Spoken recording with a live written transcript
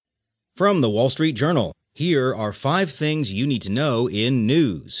From the Wall Street Journal, here are 5 things you need to know in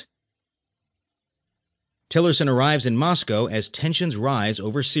news. Tillerson arrives in Moscow as tensions rise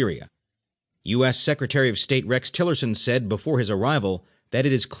over Syria. U.S. Secretary of State Rex Tillerson said before his arrival that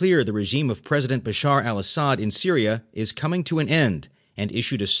it is clear the regime of President Bashar al-Assad in Syria is coming to an end and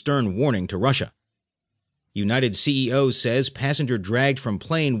issued a stern warning to Russia. United CEO says passenger dragged from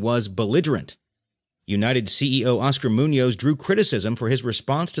plane was belligerent. United CEO Oscar Munoz drew criticism for his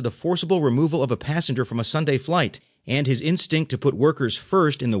response to the forcible removal of a passenger from a Sunday flight, and his instinct to put workers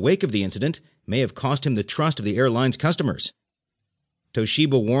first in the wake of the incident may have cost him the trust of the airline's customers.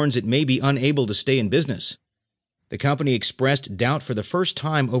 Toshiba warns it may be unable to stay in business. The company expressed doubt for the first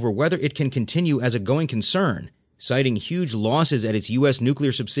time over whether it can continue as a going concern, citing huge losses at its U.S.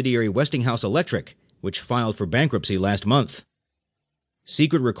 nuclear subsidiary Westinghouse Electric, which filed for bankruptcy last month.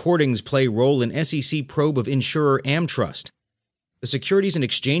 Secret recordings play role in SEC probe of insurer AmTrust. The Securities and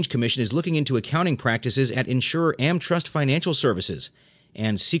Exchange Commission is looking into accounting practices at insurer AmTrust Financial Services,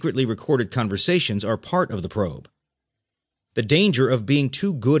 and secretly recorded conversations are part of the probe. The danger of being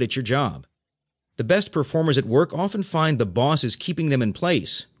too good at your job. The best performers at work often find the boss is keeping them in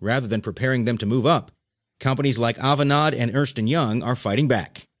place rather than preparing them to move up. Companies like Avanade and Ernst & Young are fighting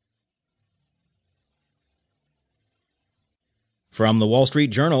back. From the Wall Street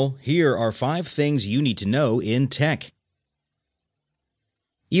Journal, here are 5 things you need to know in tech.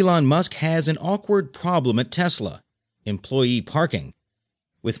 Elon Musk has an awkward problem at Tesla: employee parking.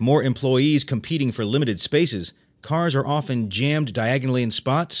 With more employees competing for limited spaces, cars are often jammed diagonally in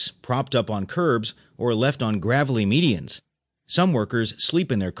spots, propped up on curbs, or left on gravelly medians. Some workers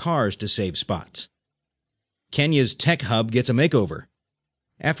sleep in their cars to save spots. Kenya's tech hub gets a makeover.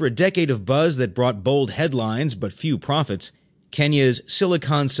 After a decade of buzz that brought bold headlines but few profits, Kenya's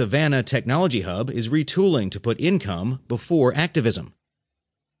Silicon Savannah Technology Hub is retooling to put income before activism.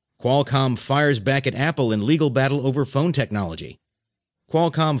 Qualcomm fires back at Apple in legal battle over phone technology.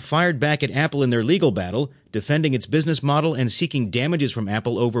 Qualcomm fired back at Apple in their legal battle, defending its business model and seeking damages from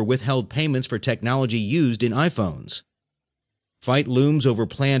Apple over withheld payments for technology used in iPhones. Fight looms over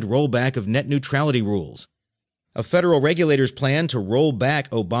planned rollback of net neutrality rules. A federal regulator's plan to roll back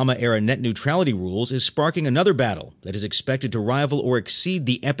Obama-era net neutrality rules is sparking another battle that is expected to rival or exceed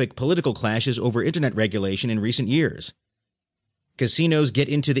the epic political clashes over internet regulation in recent years. Casinos get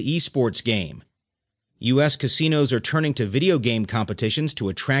into the esports game. U.S. casinos are turning to video game competitions to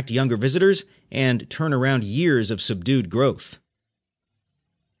attract younger visitors and turn around years of subdued growth.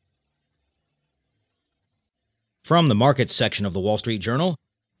 From the markets section of the Wall Street Journal,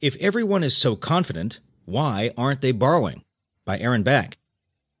 if everyone is so confident, why aren't they borrowing? By Aaron Back.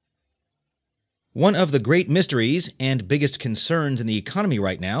 One of the great mysteries and biggest concerns in the economy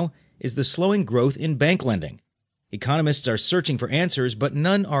right now is the slowing growth in bank lending. Economists are searching for answers, but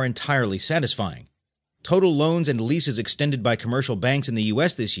none are entirely satisfying. Total loans and leases extended by commercial banks in the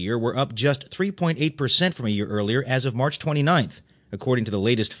U.S. this year were up just 3.8% from a year earlier as of March 29th, according to the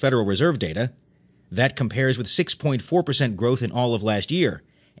latest Federal Reserve data. That compares with 6.4% growth in all of last year,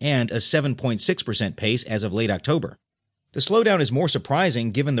 and a 7.6% pace as of late October. The slowdown is more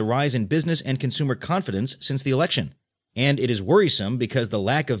surprising given the rise in business and consumer confidence since the election. And it is worrisome because the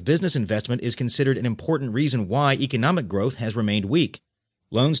lack of business investment is considered an important reason why economic growth has remained weak.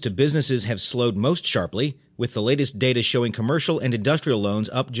 Loans to businesses have slowed most sharply, with the latest data showing commercial and industrial loans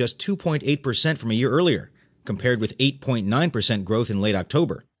up just 2.8% from a year earlier, compared with 8.9% growth in late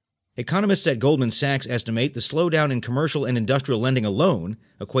October. Economists at Goldman Sachs estimate the slowdown in commercial and industrial lending alone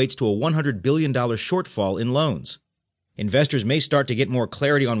equates to a $100 billion shortfall in loans. Investors may start to get more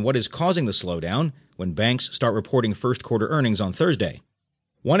clarity on what is causing the slowdown when banks start reporting first-quarter earnings on Thursday.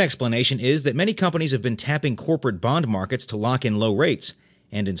 One explanation is that many companies have been tapping corporate bond markets to lock in low rates,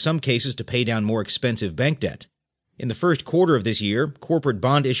 and in some cases to pay down more expensive bank debt. In the first quarter of this year, corporate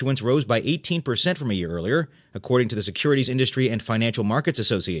bond issuance rose by 18% from a year earlier, according to the Securities Industry and Financial Markets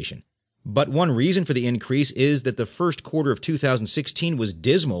Association. But one reason for the increase is that the first quarter of 2016 was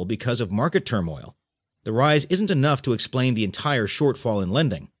dismal because of market turmoil. The rise isn't enough to explain the entire shortfall in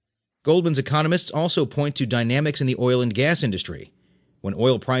lending. Goldman's economists also point to dynamics in the oil and gas industry. When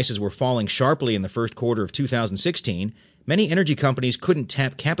oil prices were falling sharply in the first quarter of 2016, many energy companies couldn't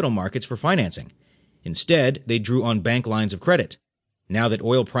tap capital markets for financing. Instead, they drew on bank lines of credit. Now that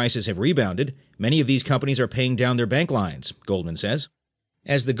oil prices have rebounded, many of these companies are paying down their bank lines, Goldman says.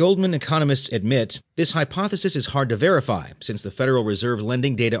 As the Goldman economists admit, this hypothesis is hard to verify since the Federal Reserve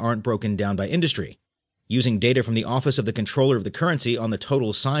lending data aren't broken down by industry. Using data from the Office of the Comptroller of the Currency on the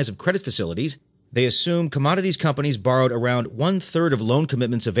total size of credit facilities, they assume commodities companies borrowed around one-third of loan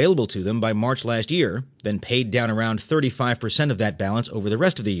commitments available to them by March last year, then paid down around 35% of that balance over the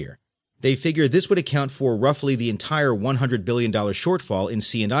rest of the year. They figure this would account for roughly the entire $100 billion shortfall in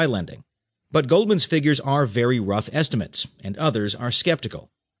C&I lending. But Goldman's figures are very rough estimates, and others are skeptical.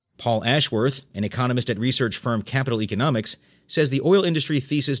 Paul Ashworth, an economist at research firm Capital Economics, says the oil industry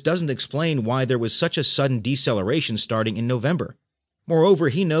thesis doesn't explain why there was such a sudden deceleration starting in November. Moreover,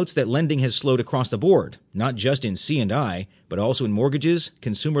 he notes that lending has slowed across the board, not just in C&I, but also in mortgages,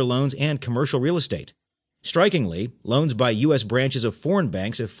 consumer loans, and commercial real estate. Strikingly, loans by U.S. branches of foreign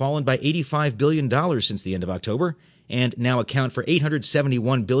banks have fallen by $85 billion since the end of October, and now account for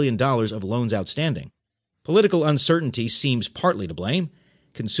 $871 billion of loans outstanding. Political uncertainty seems partly to blame.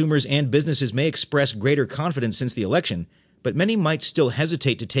 Consumers and businesses may express greater confidence since the election, but many might still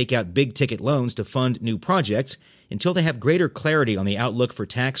hesitate to take out big-ticket loans to fund new projects until they have greater clarity on the outlook for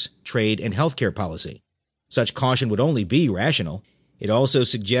tax, trade, and healthcare policy. Such caution would only be rational. It also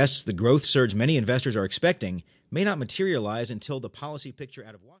suggests the growth surge many investors are expecting may not materialize until the policy picture out of Washington